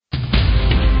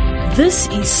This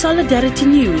is Solidarity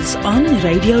News on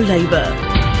Radio Labour.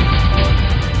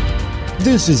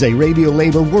 This is a Radio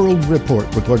Labour World Report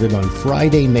recorded on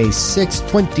Friday, May 6,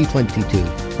 2022.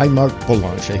 I'm Mark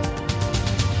Boulanger.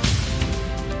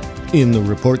 In the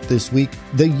report this week,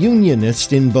 the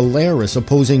unionists in Belarus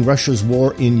opposing Russia's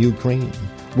war in Ukraine,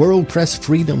 World Press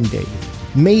Freedom Day,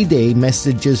 May Day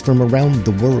messages from around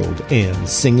the world, and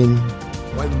singing.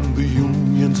 When the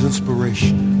union's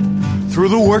inspiration through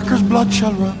the workers' blood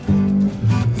shall run,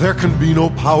 there can be no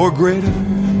power greater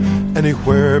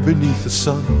anywhere beneath the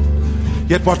sun.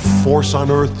 Yet what force on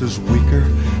earth is weaker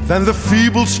than the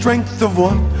feeble strength of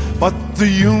one? But the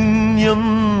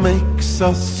union makes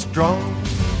us strong.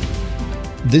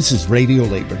 This is Radio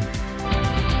Labour.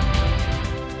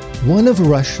 One of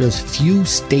Russia's few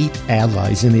state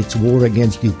allies in its war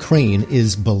against Ukraine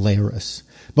is Belarus.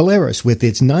 Belarus, with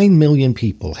its 9 million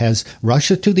people, has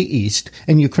Russia to the east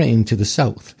and Ukraine to the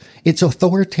south. Its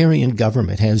authoritarian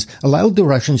government has allowed the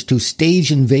Russians to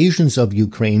stage invasions of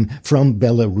Ukraine from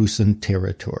Belarusian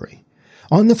territory.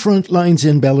 On the front lines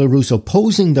in Belarus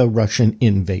opposing the Russian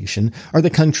invasion are the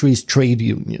country's trade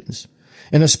unions.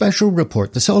 In a special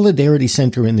report, the Solidarity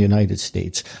Center in the United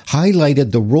States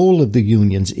highlighted the role of the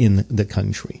unions in the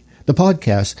country. The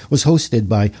podcast was hosted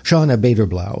by Shauna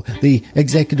Baderblau, the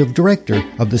executive director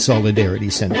of the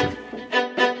Solidarity Center.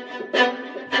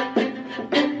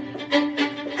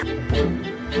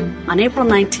 On April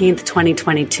 19,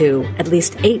 2022, at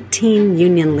least 18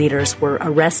 union leaders were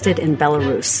arrested in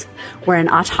Belarus, where an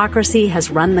autocracy has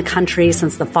run the country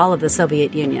since the fall of the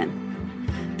Soviet Union.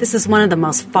 This is one of the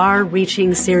most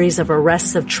far-reaching series of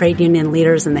arrests of trade union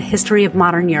leaders in the history of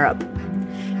modern Europe.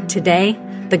 Today,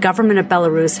 the government of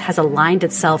Belarus has aligned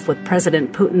itself with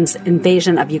President Putin's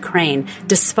invasion of Ukraine,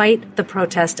 despite the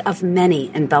protest of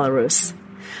many in Belarus.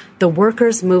 The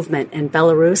workers' movement in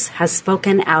Belarus has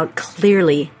spoken out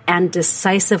clearly and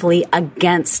decisively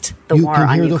against the war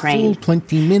on Ukraine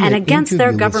and against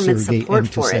their government's support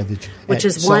for it, which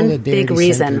is one big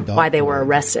reason why they were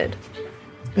arrested.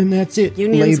 And that's it.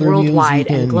 Unions worldwide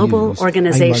and global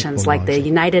organizations like the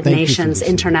United Nations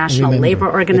International Labour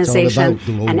Organization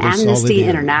and Amnesty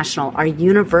International are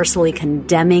universally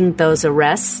condemning those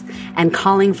arrests and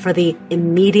calling for the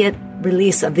immediate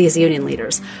release of these union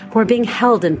leaders who are being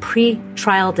held in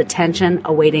pre-trial detention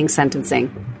awaiting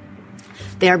sentencing.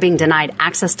 They are being denied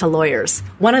access to lawyers.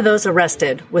 One of those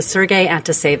arrested was Sergei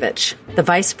Antasevich, the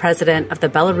vice president of the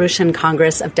Belarusian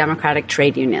Congress of Democratic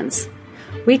Trade Unions.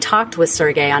 We talked with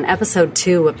Sergei on episode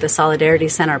 2 of the Solidarity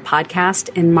Center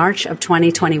podcast in March of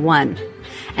 2021,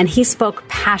 and he spoke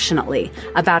passionately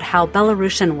about how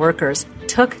Belarusian workers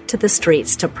took to the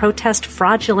streets to protest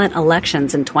fraudulent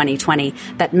elections in 2020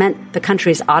 that meant the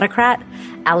country's autocrat,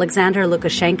 Alexander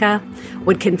Lukashenko,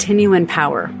 would continue in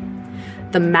power.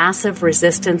 The massive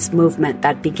resistance movement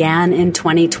that began in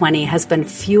 2020 has been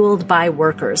fueled by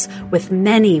workers, with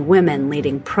many women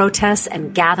leading protests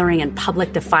and gathering in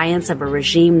public defiance of a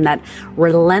regime that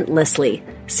relentlessly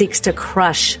seeks to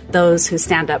crush those who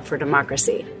stand up for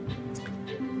democracy.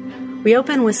 We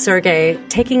open with Sergei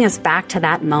taking us back to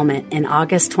that moment in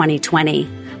August 2020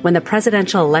 when the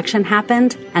presidential election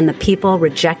happened and the people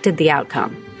rejected the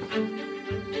outcome.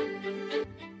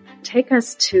 Take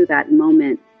us to that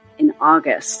moment in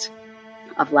August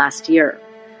of last year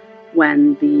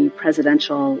when the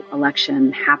presidential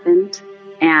election happened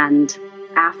and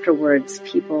afterwards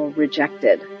people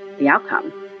rejected the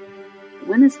outcome.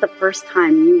 When is the first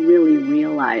time you really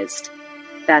realized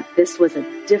that this was a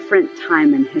different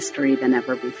time in history than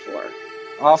ever before?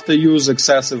 After use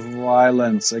excessive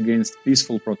violence against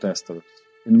peaceful protesters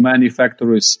in many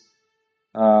factories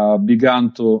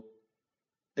began to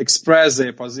express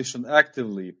their position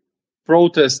actively,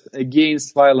 protest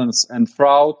against violence and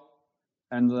fraud,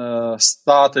 and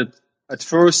started at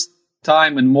first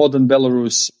time in modern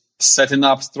Belarus setting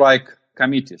up strike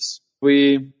committees.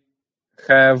 We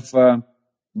have a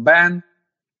ban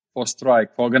for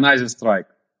strike, for organizing strike.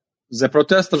 The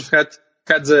protesters had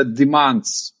the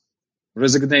demands,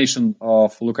 resignation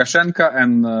of Lukashenko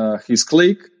and his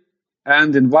clique,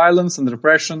 and in violence and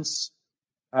repressions,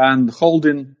 and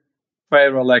holding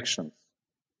fair elections.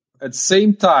 At the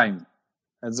same time,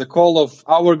 at the call of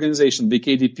our organization,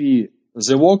 BKDP,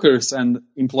 the workers and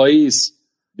employees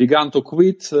began to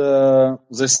quit the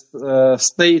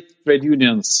state trade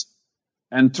unions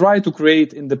and try to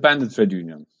create independent trade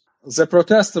unions. The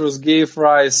protesters gave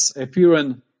rise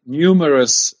appearing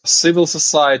numerous civil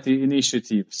society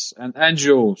initiatives and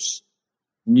NGOs.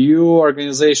 New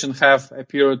organizations have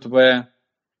appeared where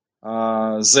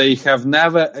they have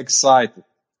never excited,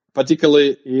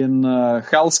 particularly in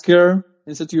healthcare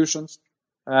institutions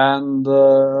and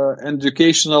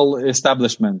educational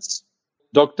establishments,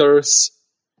 doctors,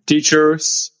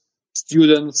 teachers,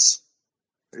 students.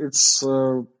 It's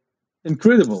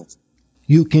incredible.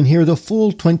 You can hear the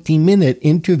full 20-minute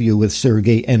interview with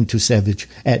Sergei Antusevich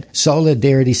at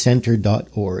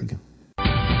solidaritycenter.org.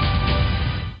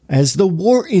 As the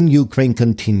war in Ukraine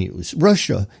continues,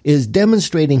 Russia is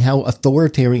demonstrating how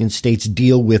authoritarian states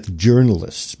deal with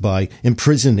journalists by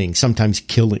imprisoning, sometimes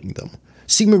killing them.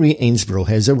 C. Marie Ainsborough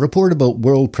has a report about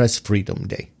World Press Freedom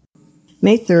Day.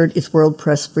 May 3rd is World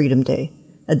Press Freedom Day,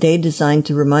 a day designed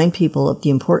to remind people of the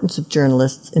importance of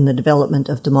journalists in the development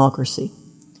of democracy.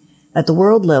 At the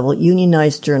world level,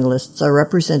 unionized journalists are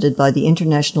represented by the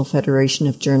International Federation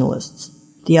of Journalists.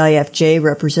 The IFJ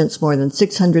represents more than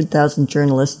 600,000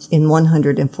 journalists in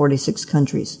 146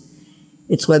 countries.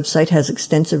 Its website has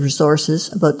extensive resources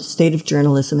about the state of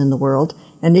journalism in the world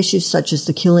and issues such as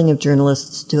the killing of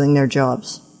journalists doing their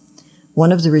jobs.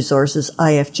 One of the resources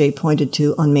IFJ pointed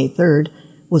to on May 3rd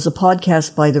was a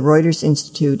podcast by the Reuters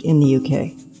Institute in the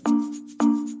UK.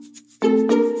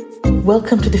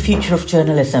 Welcome to The Future of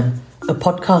Journalism, a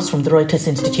podcast from the Reuters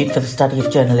Institute for the Study of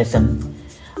Journalism.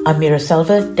 I'm Mira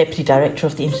Selva, Deputy Director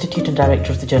of the Institute and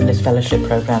Director of the Journalist Fellowship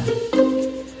Programme.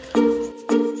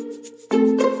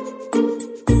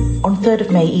 On 3rd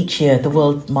of May each year, the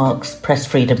world marks Press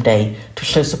Freedom Day to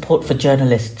show support for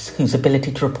journalists whose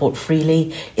ability to report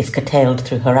freely is curtailed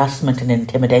through harassment and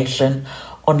intimidation,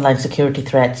 online security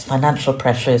threats, financial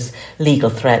pressures,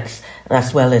 legal threats,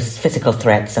 as well as physical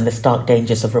threats and the stark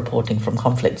dangers of reporting from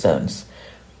conflict zones.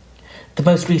 The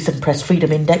most recent Press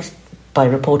Freedom Index by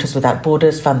Reporters Without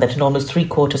Borders found that in almost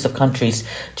 3/4 of countries,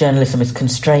 journalism is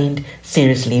constrained,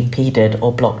 seriously impeded,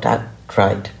 or blocked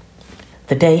outright.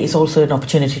 The day is also an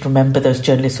opportunity to remember those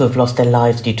journalists who have lost their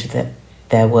lives due to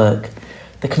their work.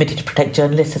 The Committee to Protect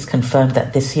Journalists has confirmed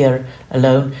that this year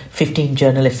alone, 15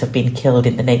 journalists have been killed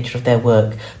in the nature of their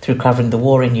work through covering the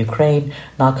war in Ukraine,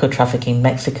 narco-trafficking in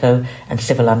Mexico, and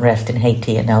civil unrest in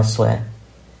Haiti and elsewhere.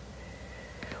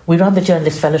 We run the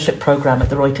Journalist Fellowship Programme at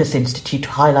the Reuters Institute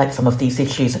to highlight some of these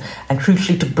issues and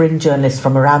crucially to bring journalists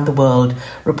from around the world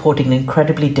reporting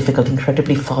incredibly difficult,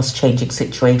 incredibly fast-changing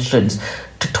situations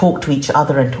to talk to each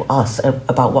other and to us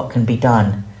about what can be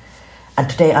done. And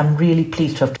today I'm really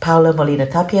pleased to have Paula Molina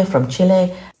Tapia from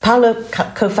Chile. Paula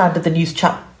co-founded the news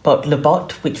chatbot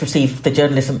Lebot, which received the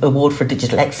Journalism Award for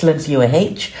Digital Excellence,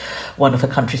 UAH, one of her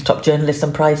country's top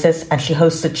journalism prizes, and she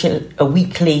hosts a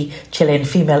weekly Chilean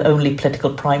female-only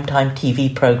political primetime TV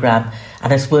programme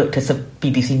and has worked as a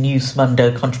BBC News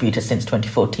Mundo contributor since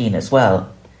 2014 as well.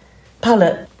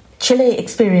 Paula, Chile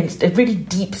experienced a really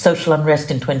deep social unrest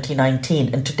in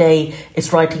 2019 and today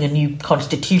is writing a new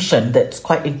constitution that's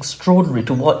quite extraordinary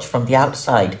to watch from the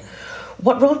outside.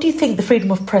 What role do you think the freedom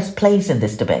of press plays in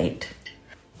this debate?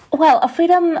 Well, a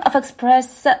freedom of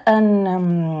express and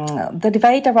the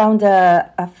debate around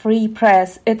a free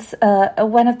press, it's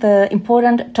one of the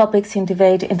important topics in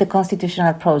debate in the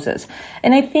constitutional process.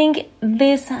 And I think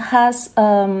this has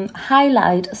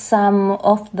highlighted some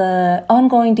of the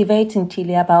ongoing debates in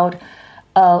Chile about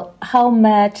how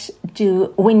much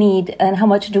do we need and how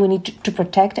much do we need to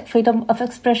protect freedom of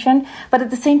expression, but at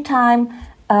the same time,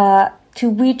 to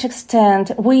which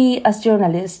extent we as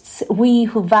journalists, we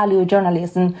who value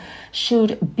journalism,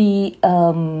 should be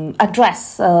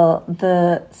address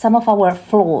some of our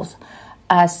flaws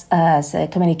as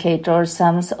communicators,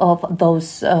 some of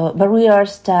those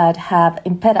barriers that have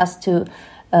impeded us to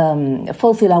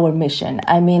fulfill our mission.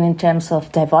 I mean, in terms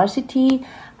of diversity,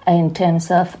 in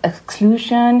terms of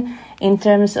exclusion, in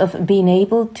terms of being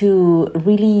able to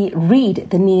really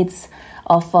read the needs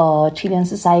of Chilean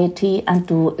society and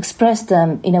to express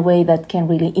them in a way that can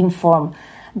really inform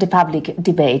the public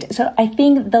debate. So I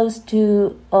think those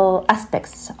two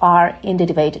aspects are in the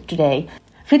debate today.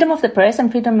 Freedom of the press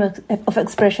and freedom of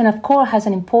expression, of course, has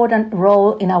an important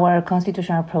role in our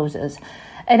constitutional process.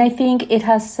 And I think it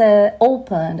has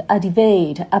opened a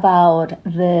debate about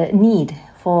the need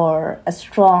for a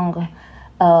strong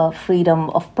freedom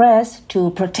of press, to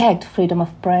protect freedom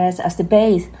of press as the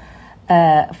base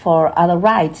for other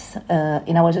rights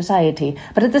in our society.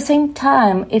 But at the same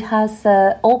time, it has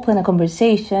opened a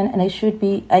conversation, and I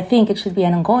think it should be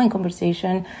an ongoing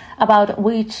conversation about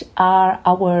which are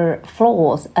our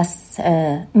flaws as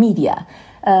media,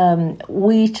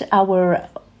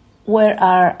 where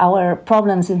are our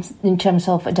problems in terms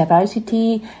of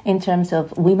diversity, in terms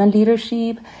of women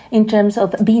leadership, in terms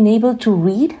of being able to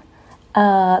read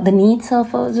the needs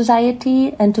of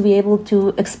society and to be able to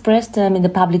express them in the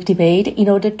public debate in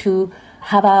order to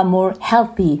have a more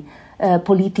healthy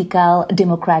political,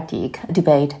 democratic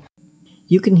debate.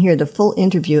 You can hear the full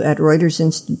interview at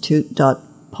reutersinstitute.org.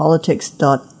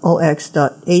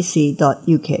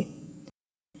 politics.ox.ac.uk.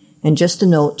 And just a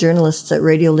note, journalists at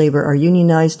Radio Labour are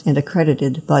unionised and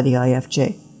accredited by the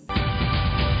IFJ.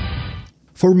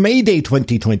 For May Day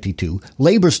 2022,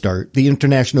 Labour Start, the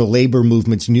international labour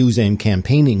movement's news and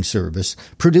campaigning service,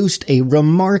 produced a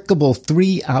remarkable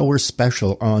 3-hour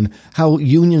special on how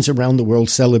unions around the world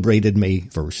celebrated May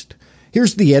 1st.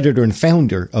 Here's the editor and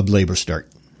founder of Labour Start.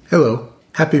 Hello,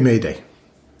 happy May Day.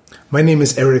 My name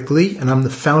is Eric Lee, and I'm the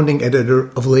founding editor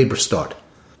of Labour Start.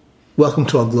 Welcome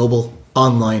to our global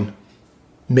online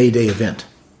May Day event.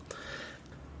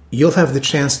 You'll have the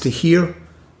chance to hear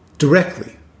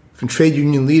directly from trade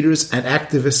union leaders and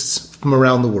activists from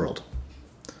around the world.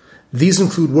 These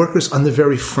include workers on the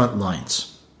very front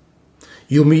lines.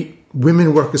 You'll meet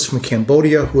women workers from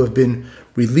Cambodia who have been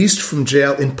released from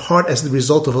jail in part as the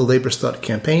result of a Labour Start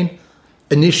campaign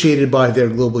initiated by their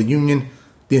global union,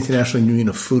 the International Union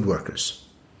of Food Workers.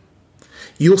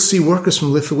 You'll see workers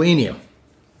from Lithuania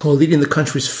who are leading the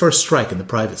country's first strike in the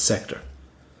private sector.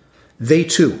 They,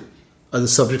 too, are the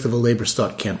subject of a Labour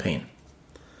Start campaign.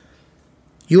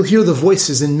 You'll hear the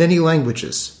voices in many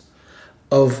languages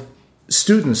of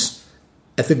students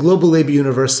at the Global Labour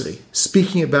University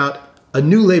speaking about a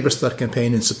new Labour Start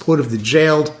campaign in support of the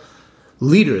jailed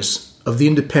leaders of the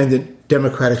independent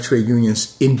democratic trade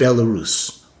unions in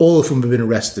Belarus, all of whom have been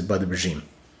arrested by the regime.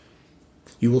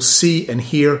 You will see and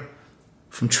hear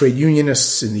from trade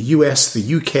unionists in the US,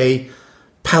 the UK,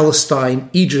 Palestine,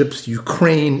 Egypt,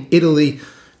 Ukraine, Italy,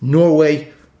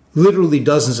 Norway, literally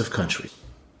dozens of countries.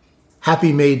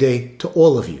 Happy May Day to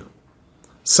all of you.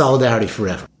 Solidarity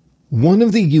forever. One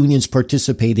of the unions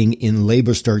participating in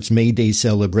Labour Start's May Day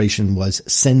celebration was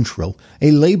Centro, a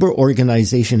labor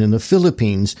organization in the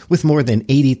Philippines with more than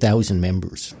 80,000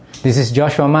 members. This is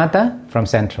Joshua Mata from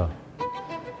Centro.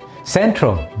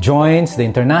 Centro joins the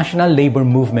international labor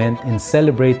movement in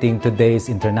celebrating today's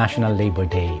International Labor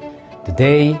Day.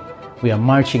 Today, we are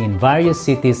marching in various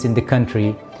cities in the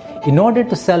country in order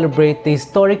to celebrate the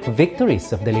historic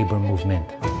victories of the labor movement.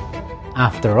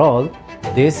 After all,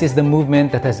 this is the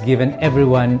movement that has given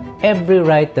everyone every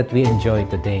right that we enjoy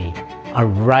today. Our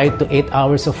right to 8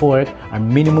 hours of work, our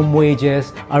minimum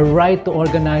wages, our right to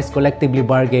organize, collectively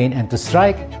bargain, and to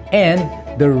strike, and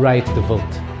the right to vote.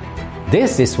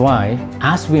 This is why,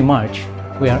 as we march,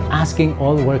 we are asking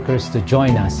all workers to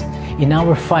join us in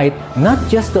our fight not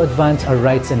just to advance our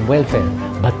rights and welfare,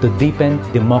 but to deepen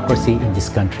democracy in this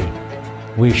country.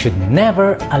 We should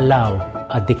never allow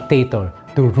a dictator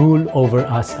to rule over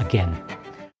us again.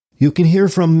 You can hear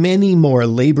from many more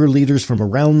labor leaders from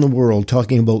around the world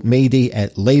talking about May Day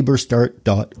at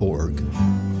laborstart.org.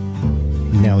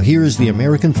 Now here's the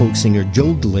American folk singer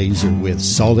Joe Glazer with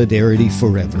Solidarity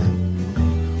Forever.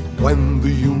 When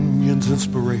the union's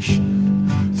inspiration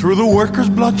through the workers'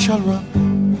 blood shall run,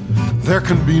 there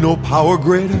can be no power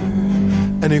greater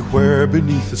anywhere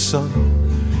beneath the sun.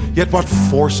 Yet what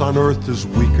force on earth is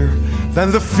weaker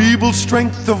than the feeble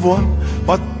strength of one?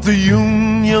 But the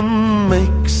union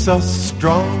makes us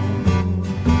strong.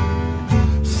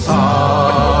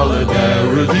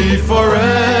 Solidarity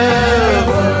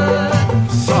forever.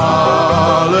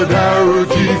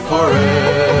 Solidarity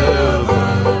forever.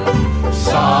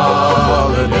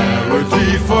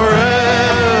 Solidarity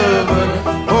forever.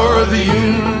 For the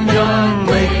union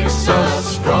makes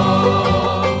us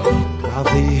strong. Now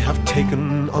they have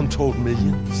taken untold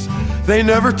millions they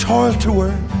never toiled to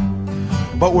earn,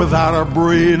 but without our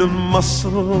brain and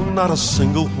muscle not a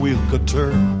single wheel could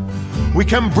turn. We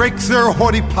can break their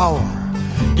haughty power,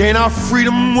 gain our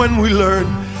freedom when we learn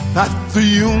that the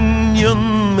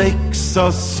union makes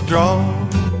us strong.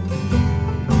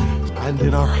 And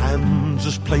in our hands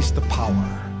is placed the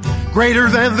power greater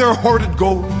than their hoarded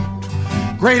gold,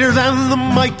 greater than the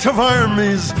might of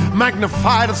armies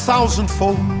magnified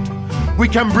 1,000-fold. We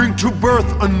can bring to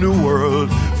birth a new world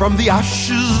from the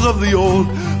ashes of the old,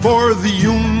 for the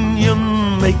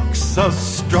union makes us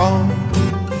strong.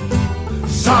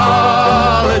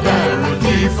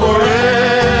 Solidarity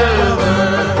forever.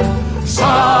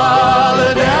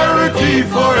 Solidarity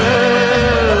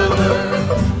forever.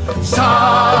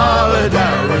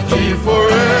 Solidarity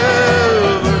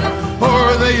forever.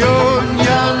 For the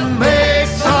union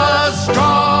makes us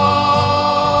strong.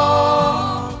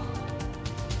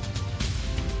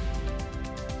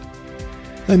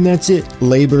 And that's it.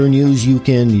 Labor news you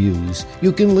can use.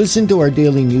 You can listen to our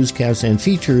daily newscasts and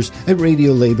features at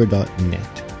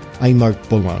radiolabor.net. I'm Mark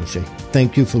Boulanger.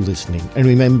 Thank you for listening. And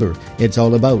remember, it's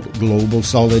all about global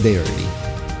solidarity.